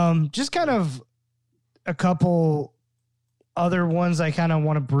 man, just kind of a couple other ones I kind of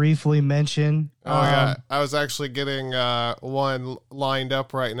want to briefly mention. Oh, yeah. I was actually getting one lined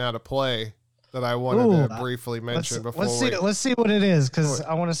up right now to play that I wanted to briefly mention before. Let's see what it is, because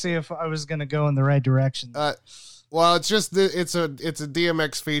I want to see if I was going to go in the right direction. Well, it's just it's a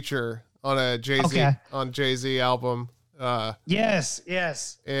DMX feature on a Jay-Z album. Yes.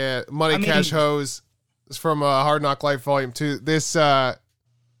 Money Cash Hose. It's from Hard Knock Life Volume 2. This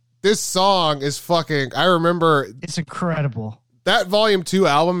song is fucking, I remember it's incredible. That Volume 2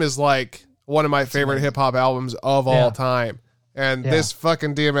 album is like one of my favorite hip hop albums of all time. And this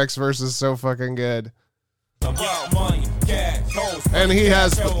fucking DMX verse is so fucking good. And he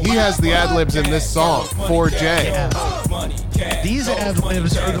has the ad libs in this song for Jay. Yeah. These ad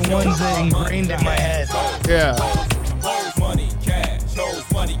libs are the ones that ingrained in my head. Yeah. Money, cash,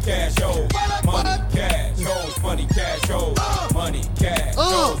 hoes, money, cash, hoes, money, cash, hoes, money, cash, hoes, money, cash,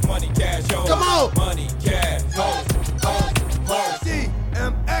 hoes, money, cash, hoes, come on, money, cash, hoes,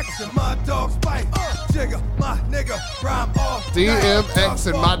 DMX and my dogs bite. Jigga, my nigga, rhyme all DMX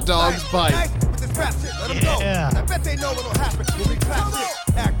and my dogs bite. Yeah. I bet they know what'll happen when we clap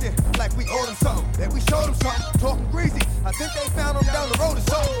shit. Acting like we owe them something. Then we showed them something. Talking greasy. I think they found him down the road or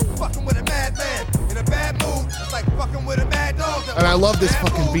something. Fucking with a madman in a bad mood. It's like fucking with a mad dog. And I love this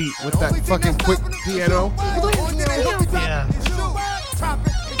fucking beat with that fucking quick piano. Yeah.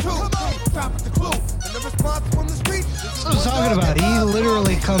 That's what I'm talking about. He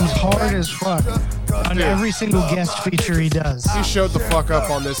literally comes hard as fuck on every single guest feature he does. He showed the fuck up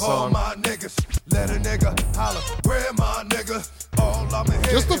on this song.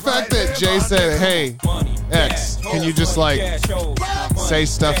 Just the fact that Jay said, "Hey, X, can you just like say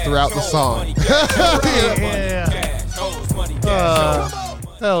stuff throughout the song?"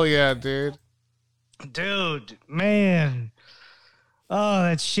 Hell yeah, dude. Dude, man. Oh,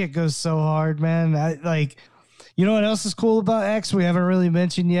 that shit goes so hard, man. You know what else is cool about X? We haven't really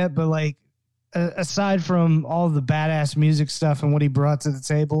mentioned yet, but like, aside from all the badass music stuff and what he brought to the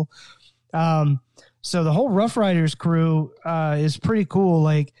table, so the whole Rough Riders crew is pretty cool.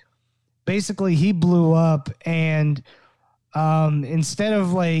 Like, basically, he blew up, and instead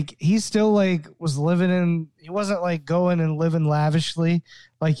of like, he still like was living in. He wasn't like going and living lavishly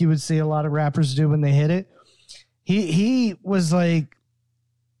like you would see a lot of rappers do when they hit it. He was like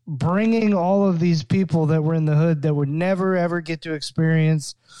bringing all of these people that were in the hood that would never ever get to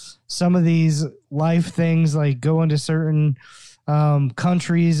experience some of these life things, like going to certain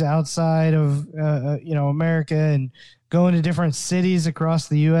countries outside of America and going to different cities across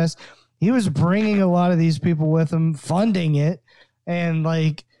the U.S. He was bringing a lot of these people with him, funding it, and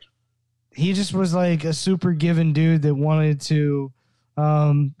like he just was like a super giving dude that wanted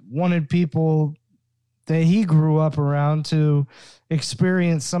people that he grew up around to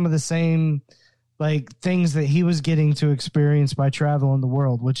experience some of the same like things that he was getting to experience by traveling the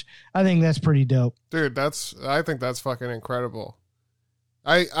world, which I think that's pretty dope. Dude, I think that's fucking incredible.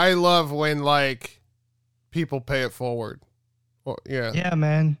 I love when like people pay it forward. Well, yeah. Yeah,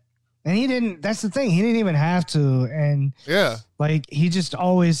 man. And that's the thing. He didn't even have to. And yeah, like he just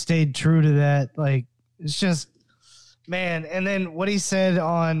always stayed true to that. Like, it's just, man. And then what he said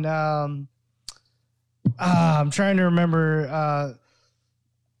on, I'm trying to remember.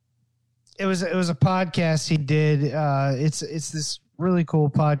 it was a podcast he did. It's this really cool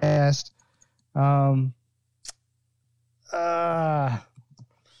podcast. I'll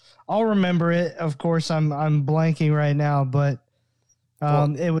remember it. Of course, I'm blanking right now, but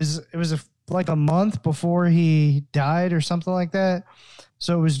it was like a month before he died or something like that.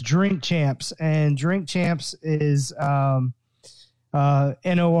 So it was Drink Champs, and Drink Champs is Nore,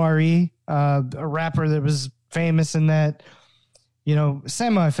 a rapper that was famous in that,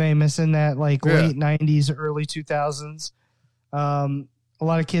 semi-famous in that late 90s, early 2000s. A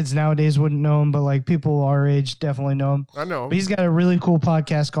lot of kids nowadays wouldn't know him, but like people our age definitely know him. I know him. But he's got a really cool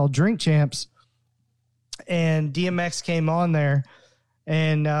podcast called Drink Champs, and DMX came on there,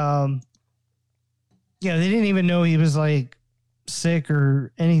 and they didn't even know he was like sick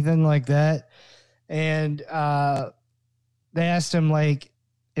or anything like that. And they asked him like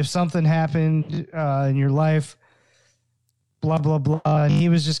if something happened in your life, blah blah blah, and he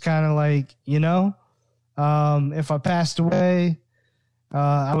was just kind of like, if I passed away,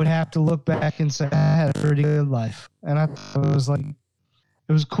 I would have to look back and say I had a pretty good life. And I thought it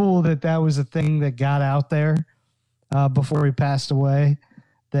was cool that was a thing that got out there before he passed away,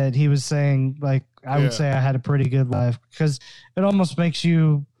 that he was saying, like, I would say I had a pretty good life, because it almost makes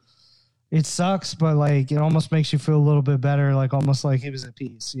you, it sucks, but like it almost makes you feel a little bit better, like almost like he was at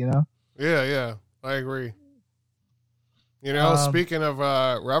peace, Yeah, I agree. Speaking of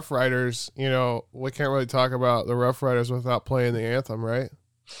Rough Riders, we can't really talk about the Rough Riders without playing the anthem, right?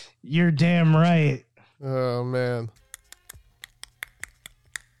 You're damn right. Oh, man.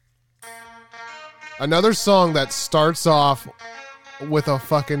 Another song that starts off with a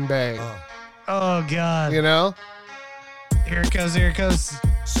fucking bang. Oh, God. Here it goes, here it goes.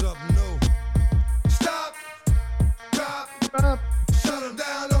 Something new. Stop. Drop. Shut them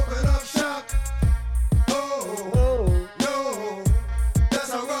down, open up shop. Oh, no.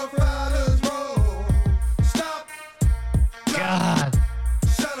 That's how Rough Riders roll. Stop. God.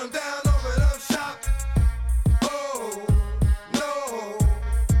 Shut them down, open up shop. Oh, no.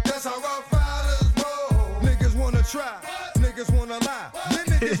 That's how Rough Riders roll. Niggas wanna try. Niggas wanna lie.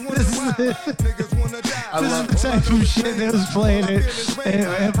 Niggas wanna ride. Niggas wanna die. This is the type of shit that was playing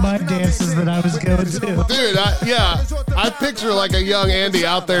at my dances that I was going to. Dude, I picture like a young Andy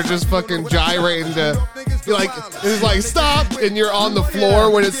out there just fucking gyrating to, it's like stop, and you're on the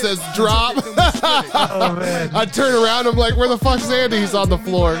floor when it says drop. Oh, man. I turn around, I'm like, where the fuck's Andy? He's on the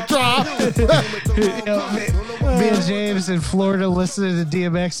floor. Drop. Me and James in Florida listening to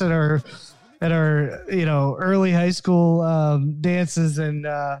DMX at our early high school dances, and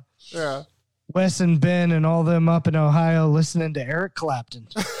Wes and Ben and all them up in Ohio listening to Eric Clapton.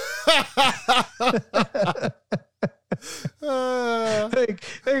 Like,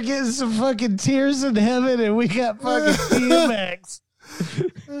 they're getting some fucking tears in heaven, and we got fucking DMX.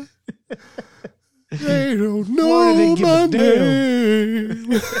 They don't know my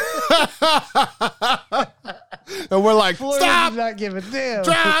name. And we're like, Florida stop! did not give a damn.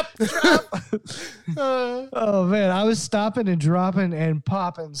 Drop! Oh, man. I was stopping and dropping and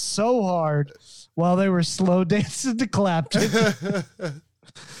popping so hard while they were slow dancing to Clapton.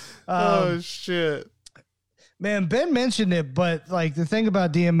 Oh, shit. Man, Ben mentioned it, but like the thing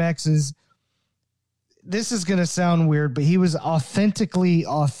about DMX is, this is going to sound weird, but he was authentically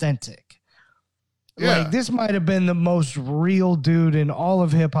authentic. Yeah. Like, this might have been the most real dude in all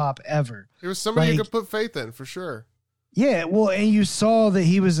of hip hop ever. He was somebody you Like, could put faith in, for sure. Yeah, well, and you saw that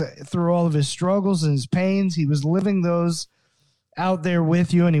he was, through all of his struggles and his pains, he was living those out there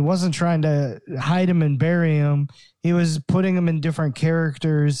with you, and he wasn't trying to hide him and bury him. He was putting him in different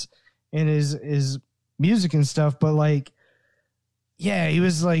characters in his music and stuff, but like, yeah, he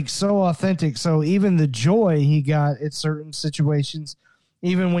was like so authentic. So even the joy he got at certain situations,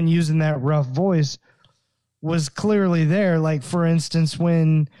 even when using that rough voice, was clearly there. Like, for instance,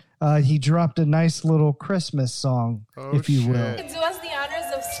 when he dropped a nice little Christmas song, if you will. Do us the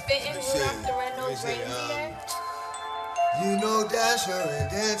honors of spitting Rudolph the Red-Nosed Reindeer. You know Dasher and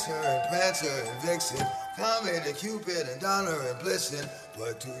Dancer and Prancer and Vixen, Comet and Cupid and Donner and Blitzen.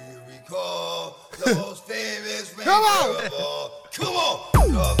 But do you recall the most famous reindeer of all? Come on!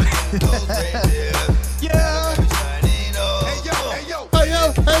 Rudolph the Red-Nosed Reindeer. Yeah! Hey yo!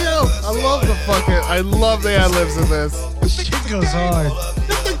 I love the ad-libs in this. Shit goes hard. I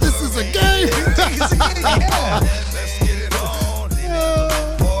think this is a game. Yeah. Let's get it on.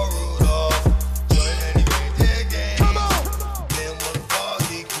 For Rudolph, join any reindeer game. Come on! Then one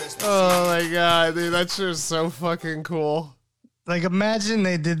foggy Christmas. Oh my god, dude, that's just so fucking cool. Like, imagine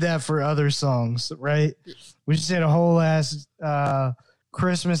they did that for other songs, right? We just did a whole ass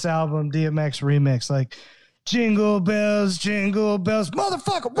Christmas album DMX remix. Like, jingle bells,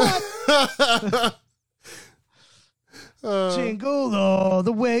 motherfucker, what? Jingle all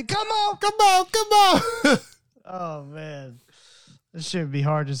the way. Come on. Oh, man. This shit would be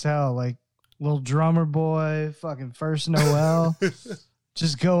hard as hell. Like, little drummer boy, fucking First Noel,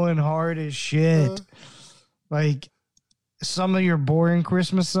 just going hard as shit. Like, some of your boring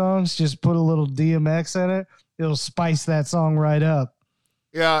Christmas songs, just put a little DMX in it. It'll spice that song right up.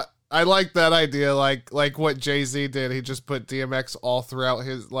 Yeah, I like that idea. Like what Jay-Z did. He just put DMX all throughout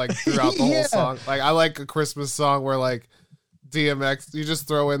the whole song. Like, I like a Christmas song where like DMX, you just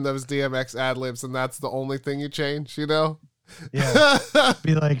throw in those DMX ad-libs and that's the only thing you change, you know? Yeah.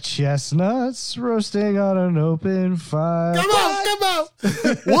 Be like chestnuts roasting on an open fire. Come on.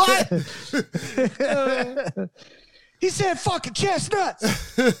 What? He said fucking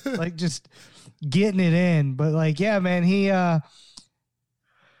chestnuts. Like, just getting it in. But like, yeah, man, man,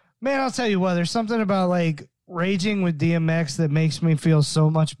 I'll tell you what, there's something about like raging with DMX that makes me feel so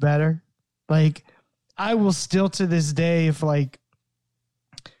much better. Like, I will still to this day, if like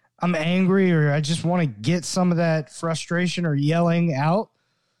I'm angry or I just want to get some of that frustration or yelling out,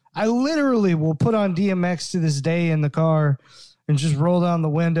 I literally will put on DMX to this day in the car and just roll down the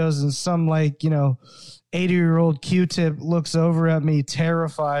windows, and some like, 80-year-old Q-Tip looks over at me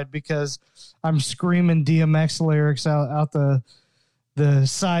terrified because I'm screaming DMX lyrics out the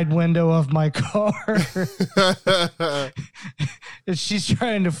side window of my car. And she's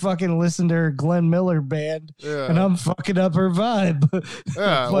trying to fucking listen to her Glenn Miller band, and I'm fucking up her vibe.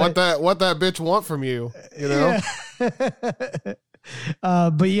 Yeah, but, what that bitch want from you, you know? Yeah.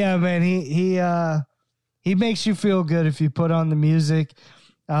 But yeah, man, he makes you feel good if you put on the music,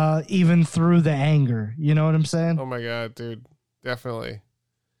 even through the anger. You know what I'm saying? Oh my God, dude. Definitely.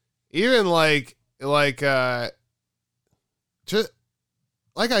 Even just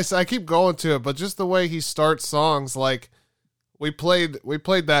like I said, I keep going to it, but just the way he starts songs, like we played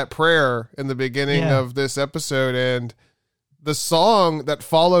that prayer in the beginning of this episode, and the song that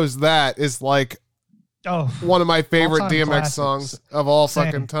follows that is like one of my favorite DMX classics. Songs of all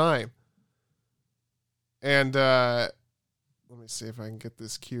fucking time. And let me see if I can get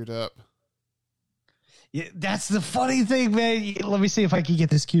this queued up. Yeah, that's the funny thing, man. Let me see if I can get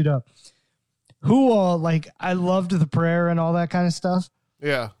this queued up. Who all, like, I loved the prayer and all that kind of stuff.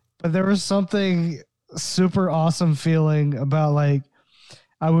 Yeah. But there was something super awesome feeling about, like,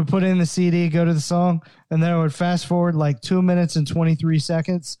 I would put in the CD, go to the song, and then I would fast forward like 2 minutes and 23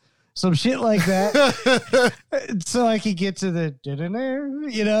 seconds. Some shit like that. So I could get to the,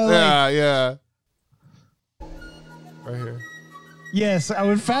 Yeah. Right here. Yes, I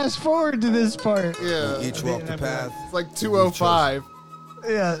would fast forward to this part. Yeah. Each walk the path. It's like 2:05.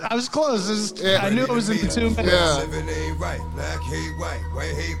 Yeah, I was close. I knew it was in the 2 minutes. Yeah. Living ain't right, black hate white,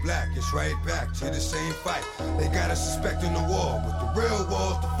 white hate black. It's right back to the same fight. They got us suspecting the war, but the real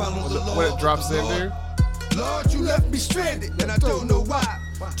war's to follow the law. When it drops in there. Lord, you left me stranded, and I don't know why.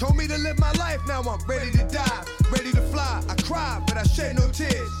 Told me to live my life, now I'm ready to die, ready to fly. I cry, but I shed no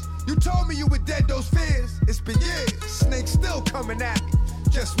tears. You told me you were dead, those fears. It's been years, snakes still coming at me.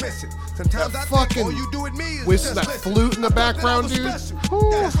 Just miss it. Sometimes that I fucking think all you do with me is with just that listen. flute in the background, dude. That's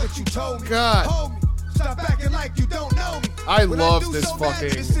what you told me. God. Homie, stop acting like you don't know me. I When love do this so bad,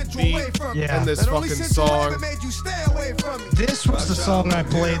 fucking it sent you beat away from me. and this That only fucking sent you away song. that made you stay away from me. This was the song I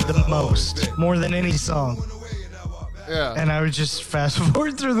played the most, more than any song. Yeah. And I would just fast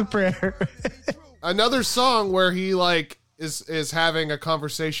forward through the prayer. Another song where he like is having a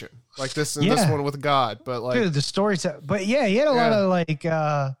conversation like this in this one with God, but like dude, the storytelling. But yeah, he had a lot of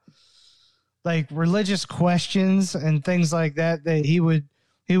like religious questions and things like that he would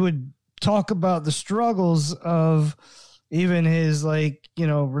talk about the struggles of even his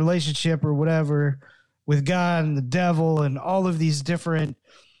relationship or whatever with God and the devil and all of these different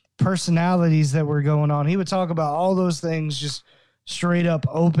personalities that were going on. He would talk about all those things just straight up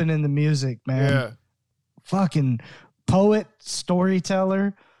open in the music, man. Yeah. Fucking poet,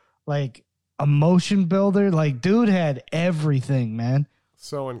 storyteller, like emotion builder. Like, dude had everything, man.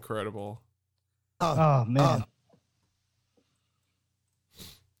 so incredible. Oh man.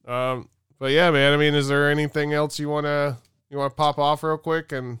 But yeah, man, I mean, is there anything else you want to pop off real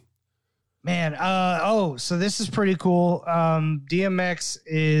quick? And Man, so this is pretty cool. DMX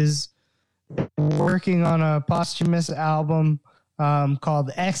is working on a posthumous album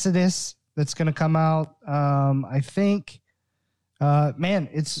called Exodus that's going to come out. I think, man,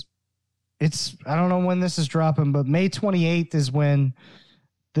 it's I don't know when this is dropping, but May 28th is when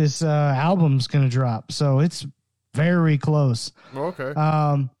this album's going to drop. So it's very close. okay.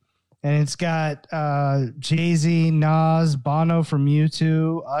 And it's got Jay-Z, Nas, Bono from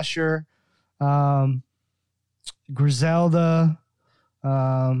U2, Usher. Griselda,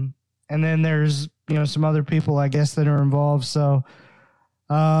 and then there's some other people I guess that are involved. So,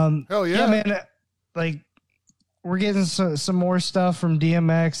 Hell yeah, man, like we're getting some more stuff from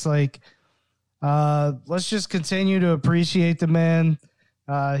DMX. Like, let's just continue to appreciate the man.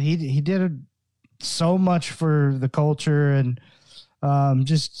 He did so much for the culture and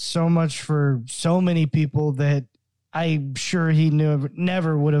just so much for so many people that I'm sure he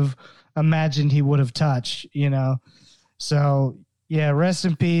never would have imagined he would have touched, So yeah, rest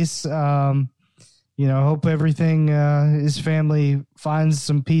in peace. Hope everything, his family finds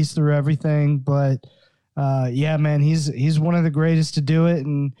some peace through everything. But yeah, man, he's one of the greatest to do it.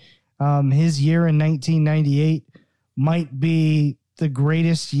 And his year in 1998 might be the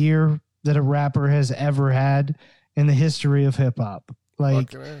greatest year that a rapper has ever had in the history of hip hop.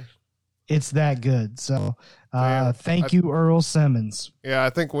 Like, it's that good. So thank you, Earl Simmons. Yeah, I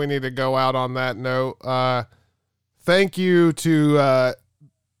think we need to go out on that note. Thank you to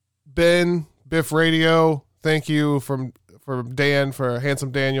Ben, Biff Radio. Thank you for Dan, for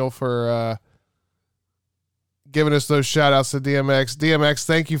Handsome Daniel, for giving us those shout outs to DMX. DMX,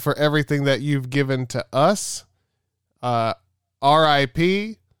 thank you for everything that you've given to us.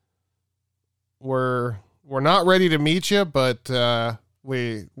 RIP. We're not ready to meet you, but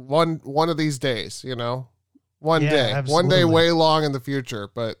we one of these days, one day, absolutely. One day way long in the future,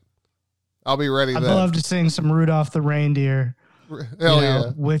 but I'll be ready I'd then. love to sing some Rudolph the Reindeer. Hell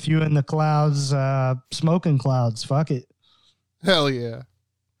yeah. With you in the clouds, smoking clouds. Fuck it. Hell yeah.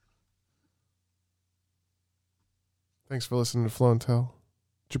 Thanks for listening to Flow and Tell.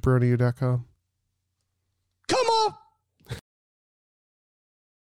 JabroniU.com.